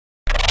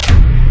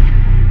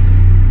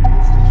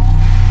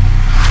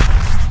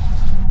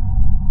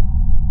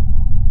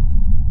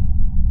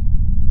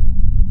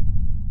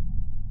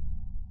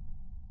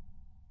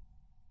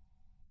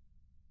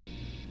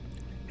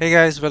Hey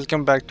guys,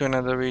 welcome back to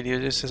another video.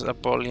 This is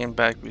Apollyon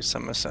back with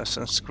some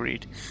Assassin's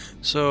Creed.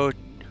 So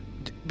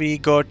we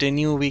got a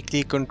new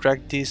weekly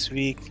contract this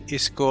week.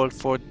 It's called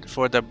for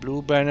the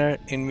blue banner,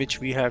 in which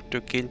we have to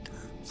kill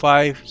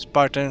 5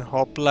 Spartan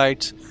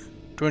hoplites,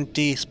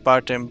 20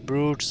 Spartan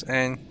brutes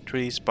and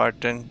 3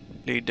 Spartan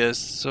leaders.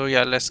 So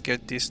yeah, let's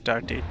get this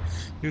started.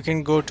 You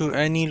can go to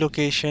any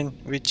location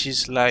which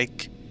is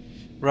like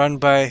run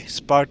by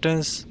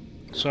Spartans.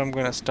 So I'm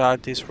gonna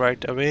start this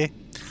right away.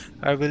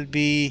 I will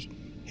be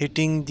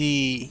hitting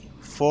the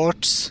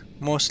forts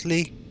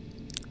mostly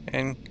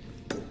and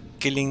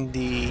killing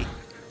the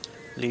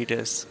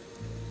leaders.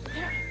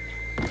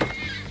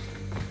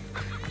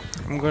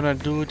 I'm gonna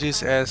do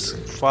this as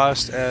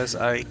fast as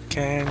I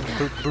can.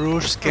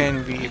 Brutes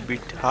can be a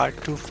bit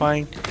hard to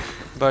find,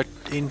 but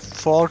in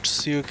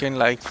forts you can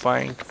like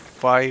find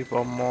 5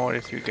 or more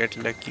if you get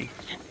lucky.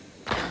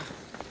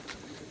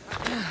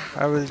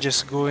 I will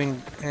just go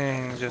in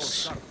and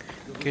just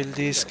kill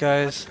these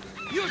guys.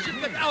 You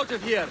should get out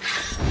of here.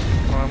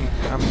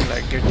 I'm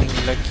like getting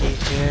lucky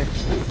here.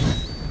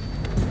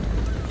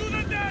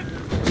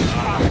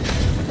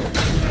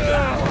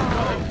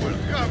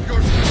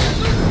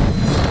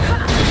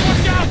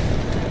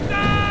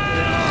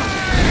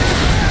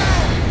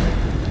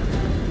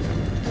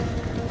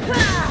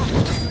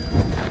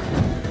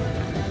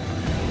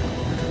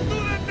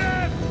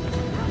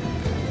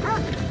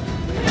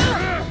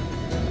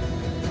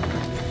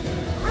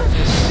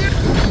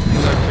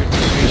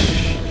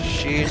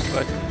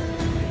 But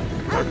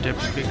not a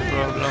big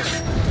problem.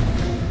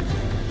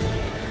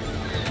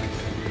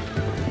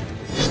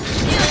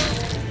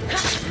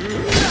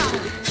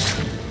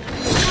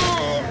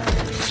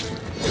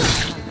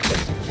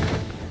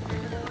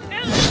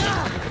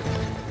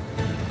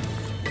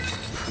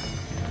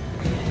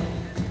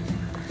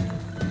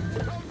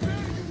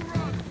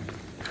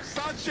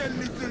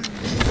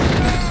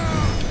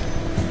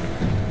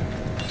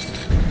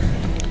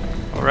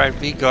 Alright,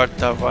 we got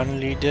the one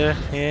leader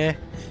here.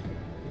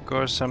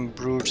 Got some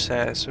brutes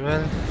as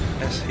well.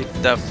 Let's hit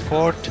the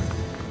fort.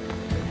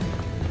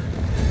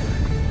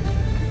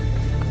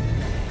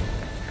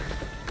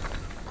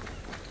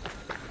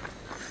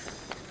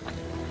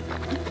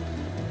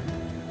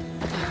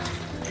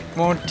 It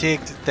won't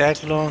take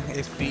that long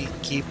if we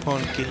keep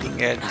on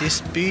killing at this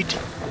speed,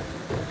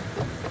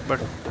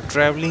 but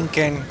traveling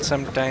can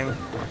sometimes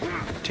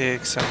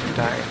take some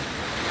time.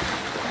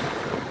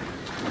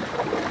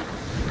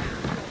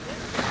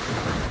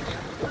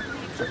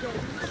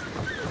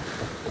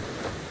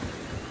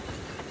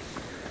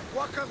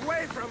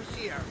 Away from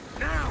here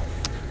now.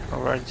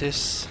 Alright,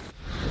 this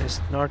is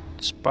not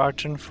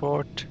Spartan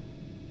fort.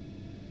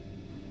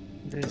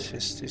 This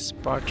is the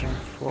Spartan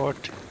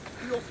fort.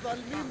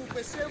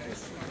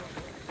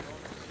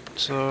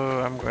 So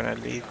I'm gonna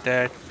leave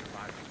that.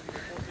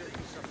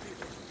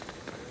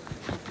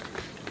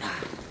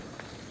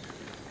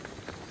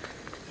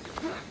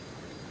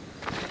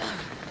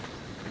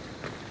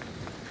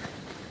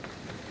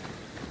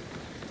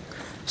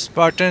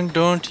 Spartan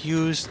don't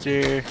use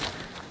their...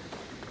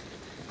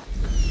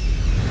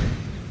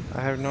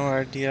 I have no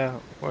idea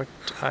what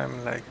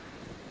I'm like.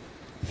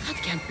 That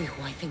can't be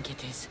who I think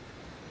it is.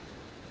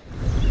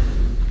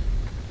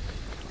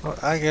 Well,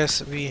 I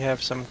guess we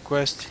have some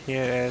quest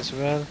here as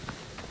well,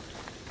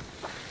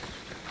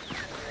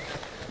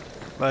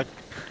 but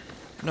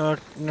not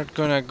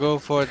gonna go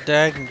for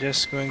that. I'm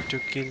just going to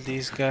kill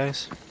these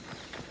guys.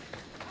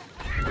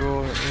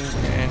 Go in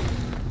and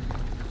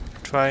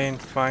try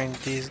and find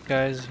these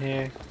guys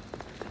here.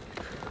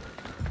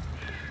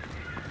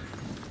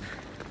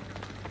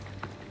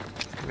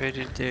 Where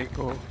did they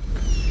go?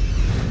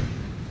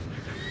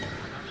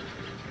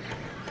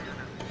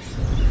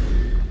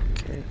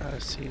 Okay, I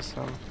see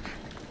some.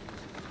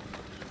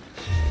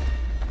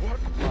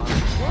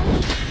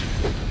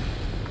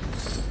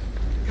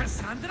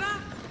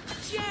 Cassandra?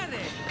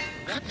 Jerry!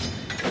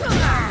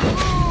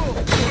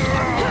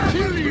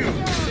 Kill you!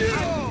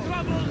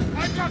 Trouble!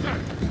 I got her!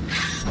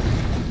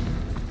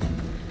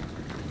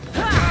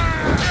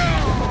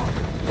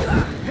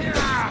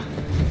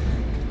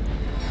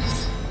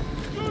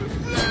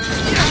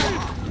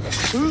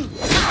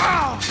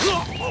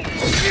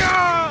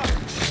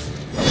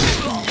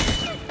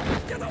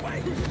 Get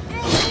away!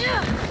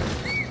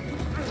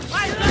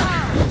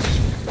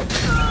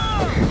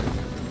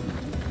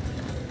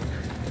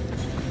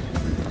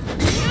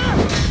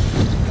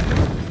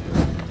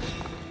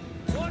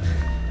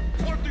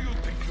 What do you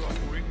think you are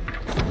doing?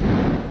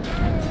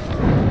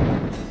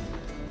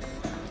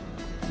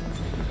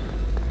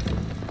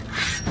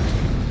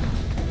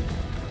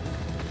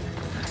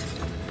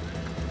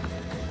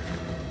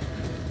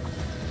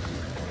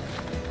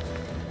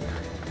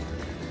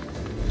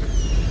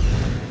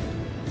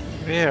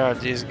 Where are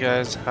these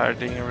guys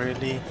hiding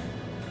really?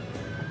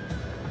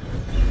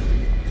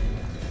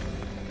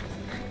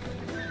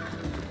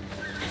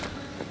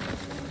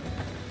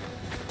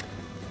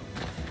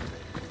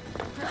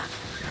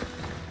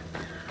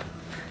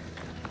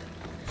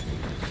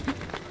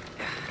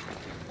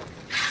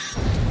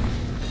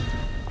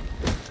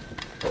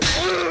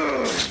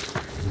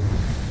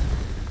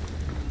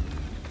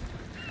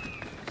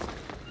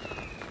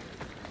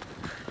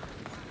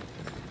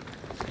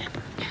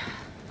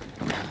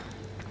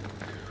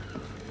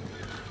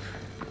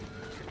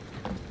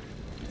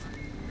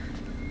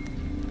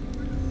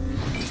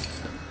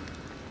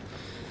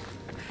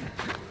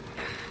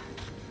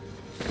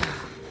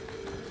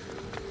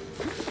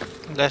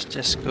 let's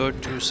just go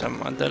to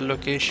some other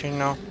location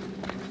now.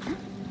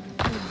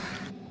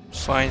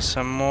 Find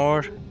some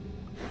more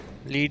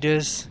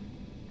leaders.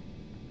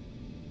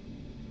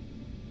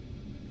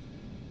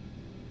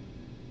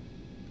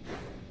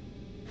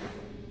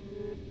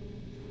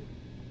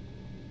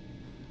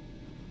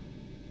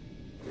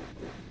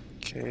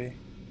 Okay.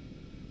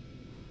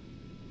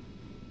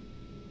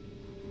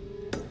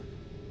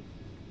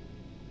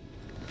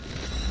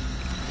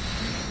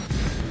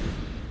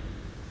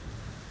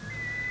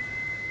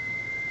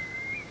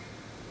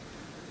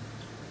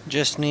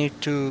 Just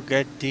need to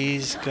get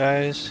these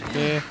guys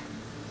here,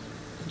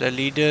 the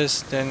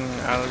leaders, then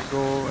I'll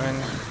go and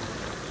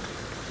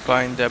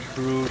find the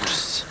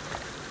brutes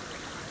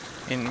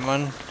in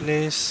one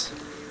place,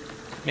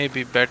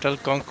 maybe battle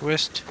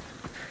conquest.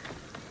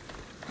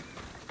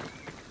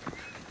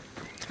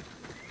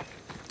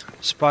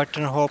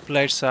 Spartan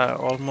hoplites are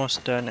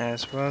almost done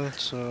as well,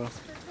 so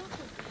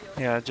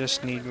yeah,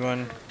 just need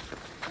one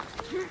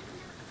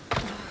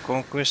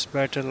conquest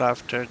battle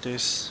after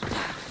this.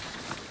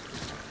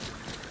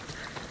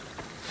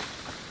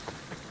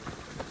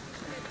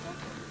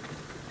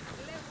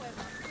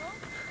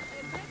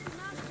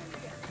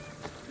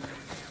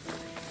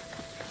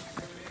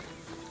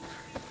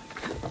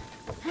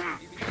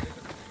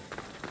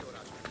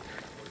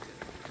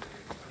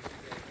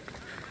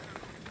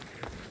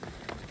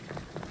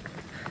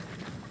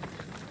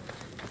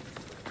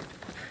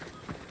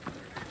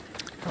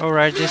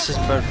 Alright, this is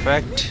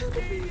perfect.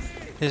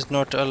 He's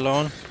not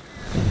alone.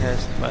 He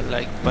has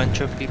like bunch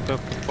of people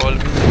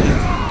following him.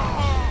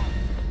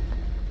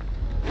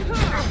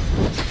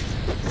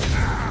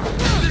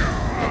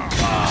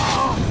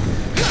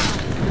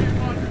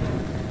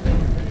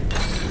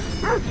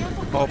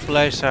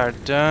 Hoplites are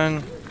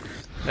done.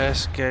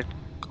 Let's get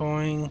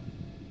going.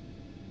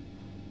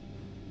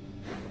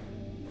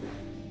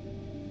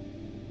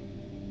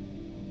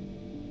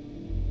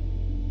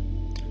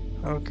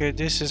 Okay,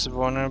 this is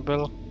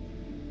vulnerable.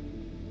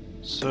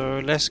 So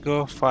let's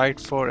go fight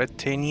for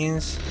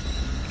Athenians.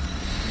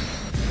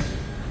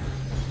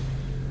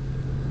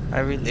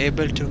 I will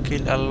able to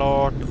kill a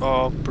lot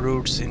of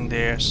brutes in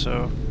there,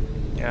 so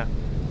yeah.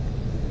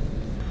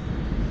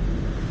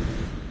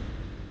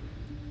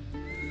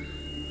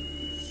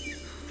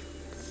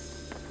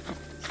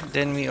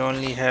 Then we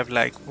only have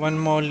like one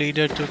more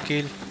leader to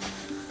kill.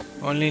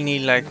 Only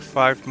need like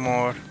 5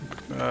 more,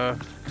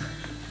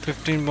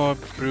 15 more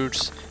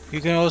brutes.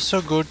 You can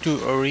also go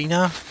to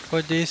arena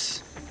for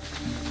this.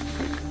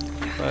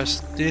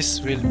 First,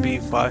 this will be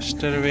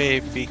faster way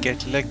if we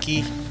get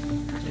lucky.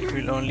 It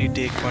will only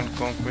take one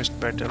conquest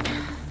battle.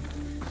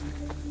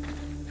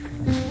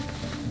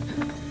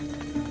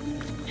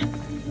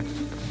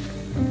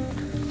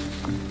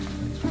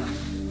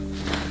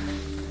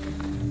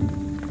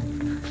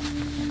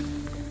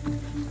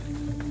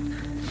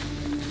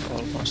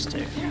 Almost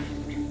there.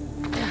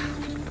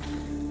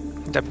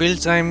 The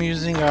builds I'm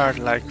using are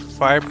like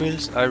fire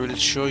builds. I will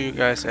show you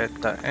guys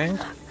at the end.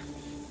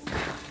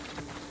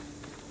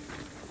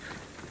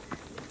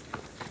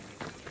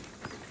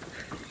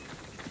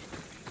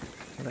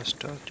 Let's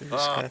talk to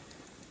this guy.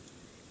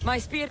 My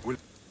spear.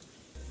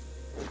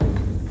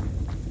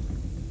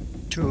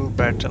 To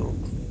battle.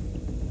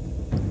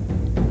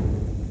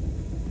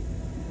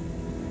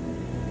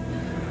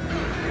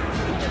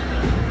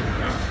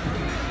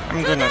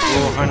 I'm gonna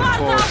go hunt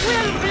for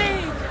the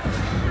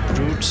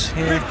brutes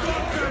here.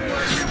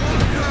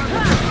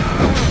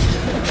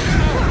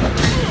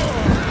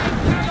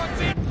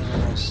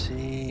 Let's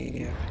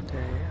see if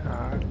they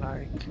are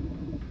like.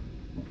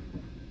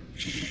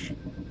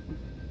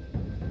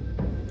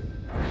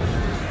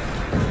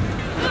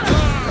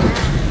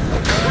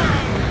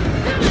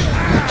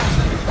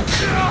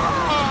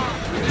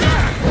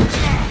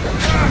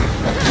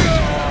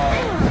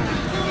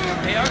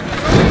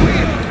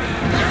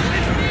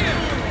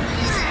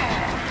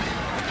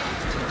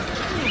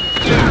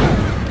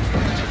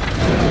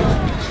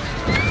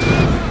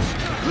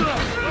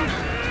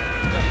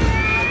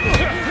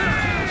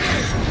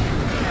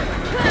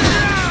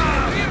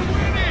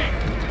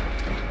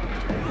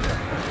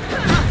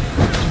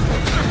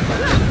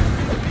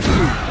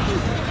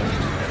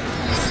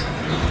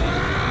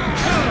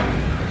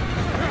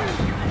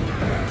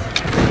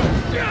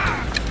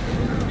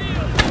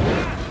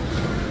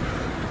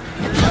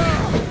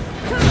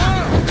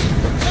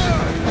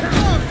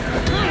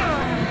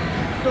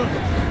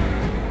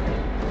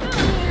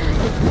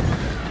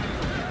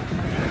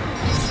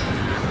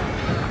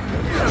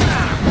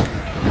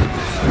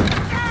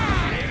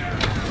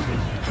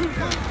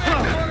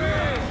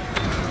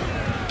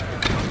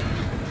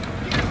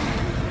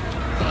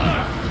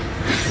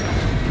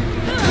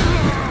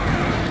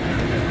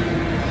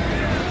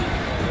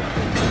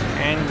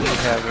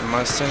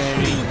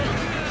 Mercenary.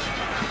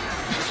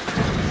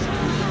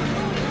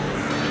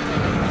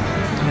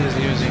 He's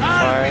using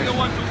fire. I'll be the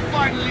one to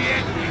finally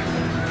end you.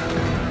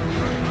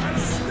 I'll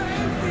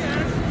stand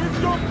here with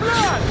your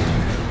blood!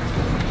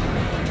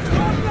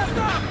 Don't let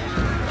up!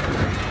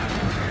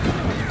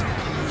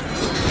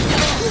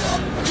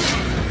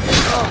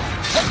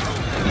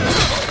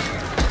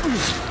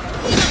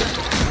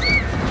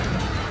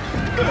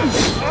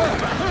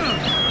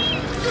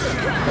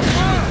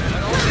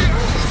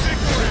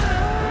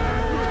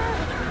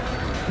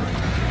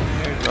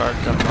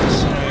 the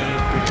mercenary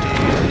pretty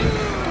easy.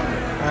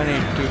 I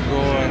need to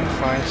go and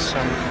find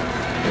some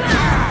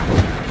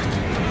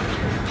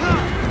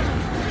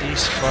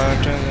these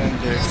Spartans and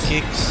their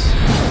kicks.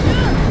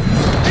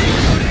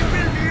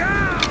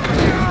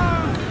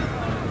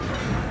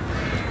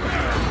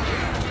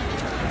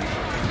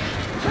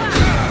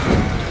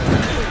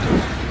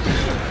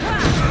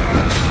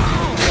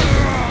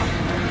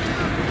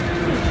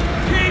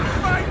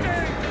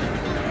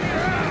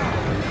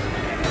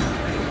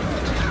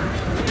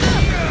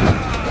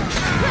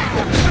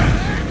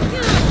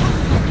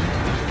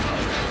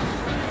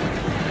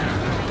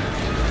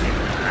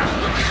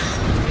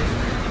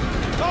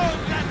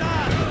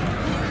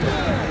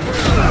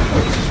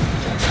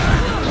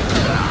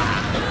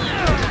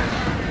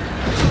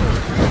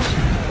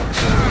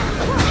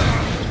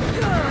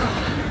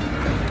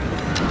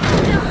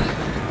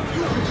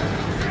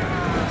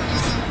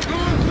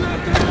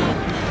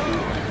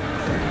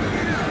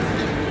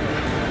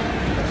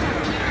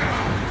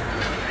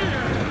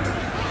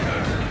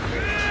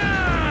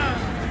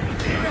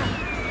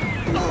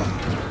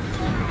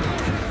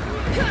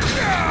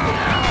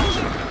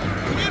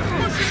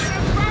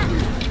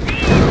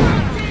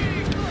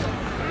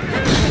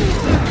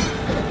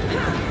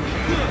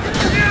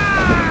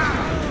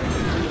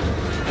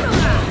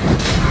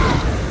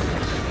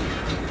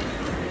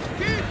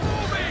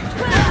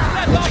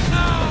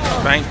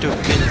 Trying to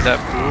kill the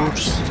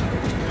brutes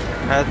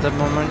at the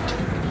moment.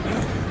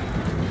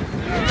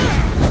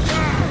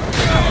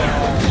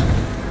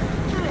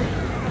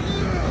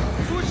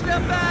 Push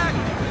them back!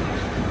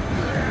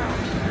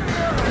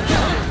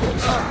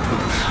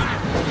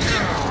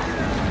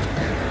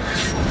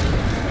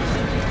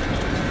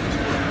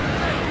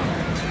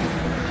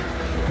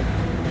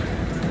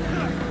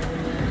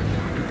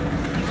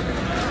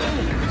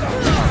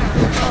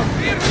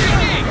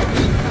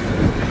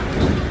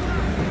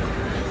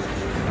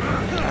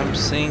 I'm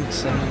seeing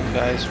some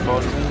guys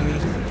following me.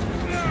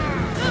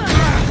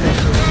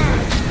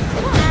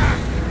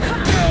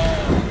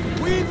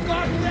 We've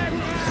got them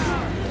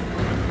now!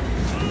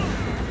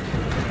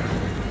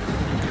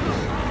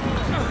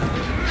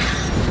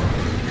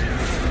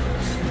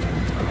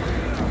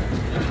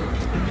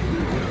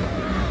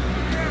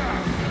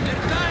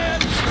 They're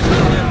tired!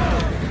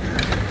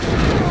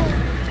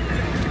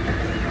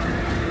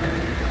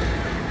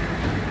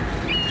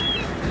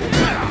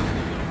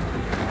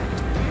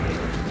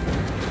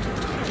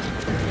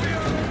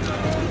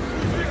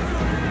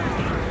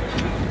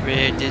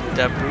 Where did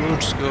the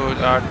brutes go?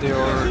 Are they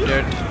all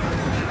dead?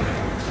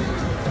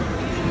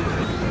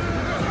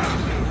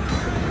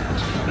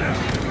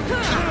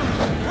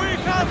 We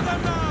got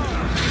them now!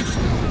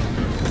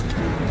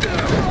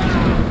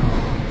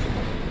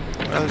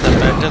 Well, the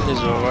battle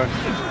is over.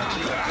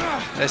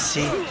 Let's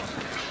see.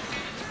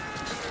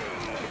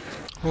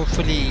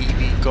 Hopefully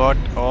we got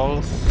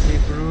all the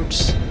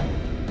brutes.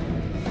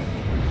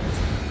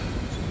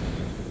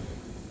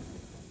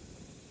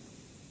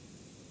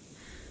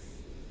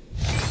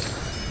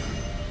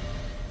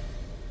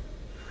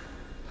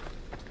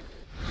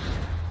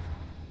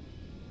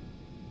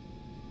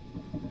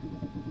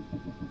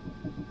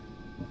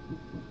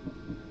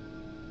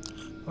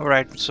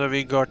 Alright, so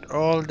we got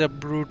all the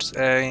brutes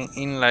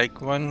in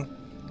like one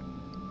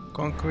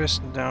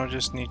conquest. Now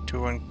just need to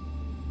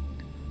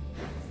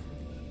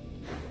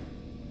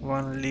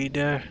one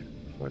leader.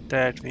 For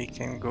that we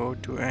can go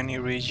to any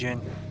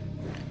region.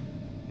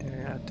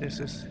 Yeah, this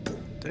is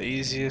the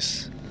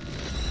easiest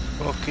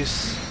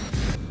focus.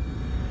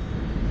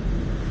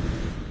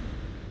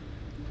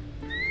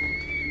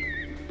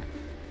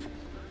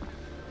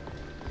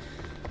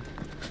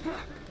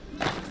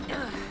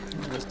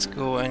 Let's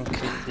go and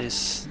kill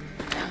this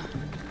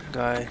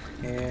guy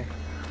here.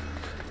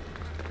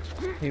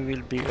 He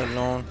will be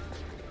alone.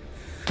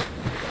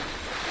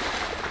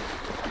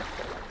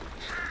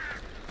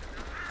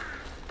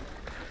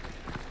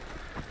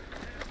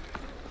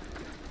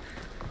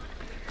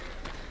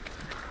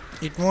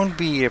 It won't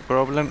be a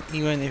problem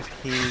even if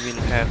he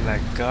will have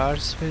like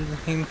guards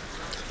with him.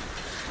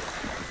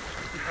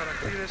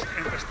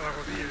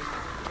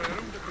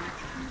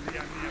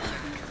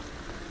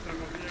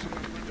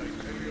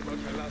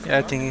 Yeah,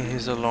 I think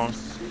he's alone.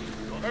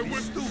 I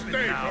would stay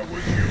if I were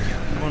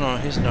you. Oh no,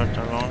 he's not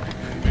alone.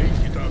 Make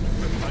it out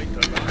of the fight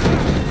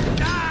alive.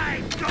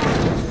 Die! Go!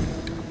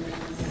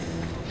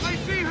 I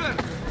see her!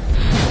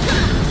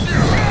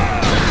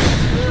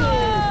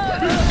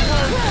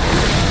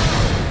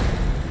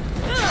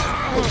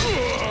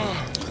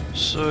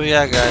 So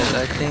yeah guys,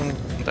 I think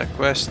the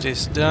quest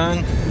is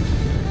done.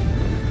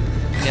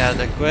 Yeah,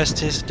 the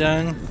quest is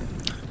done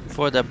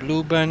for the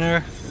blue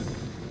banner.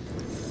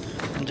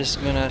 I'm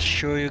just gonna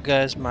show you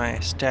guys my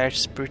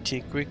stats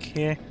pretty quick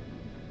here.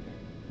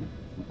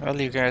 Well,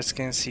 you guys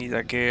can see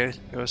the gear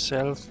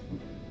yourself.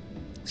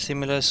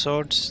 Similar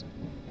swords,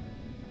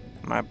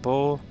 my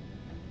bow,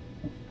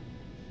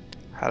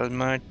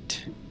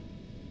 helmet,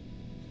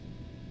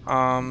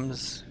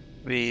 arms,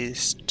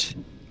 waist,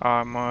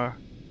 armor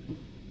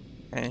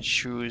and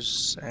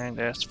shoes. And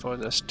as for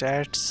the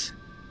stats,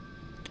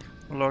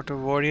 a lot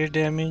of warrior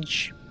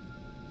damage,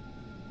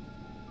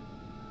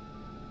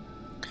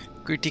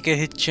 Critical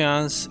hit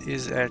chance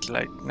is at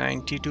like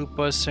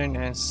 92%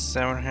 and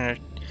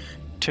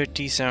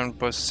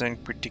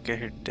 737% critical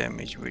hit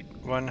damage with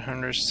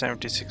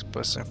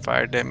 176%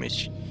 fire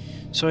damage.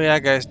 So yeah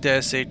guys,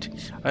 that's it.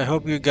 I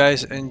hope you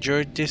guys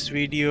enjoyed this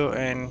video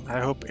and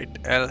I hope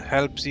it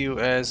helps you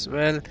as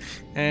well,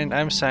 and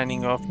I'm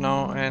signing off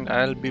now and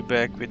I'll be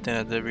back with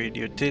another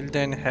video. Till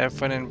then, have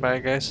fun and bye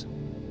guys.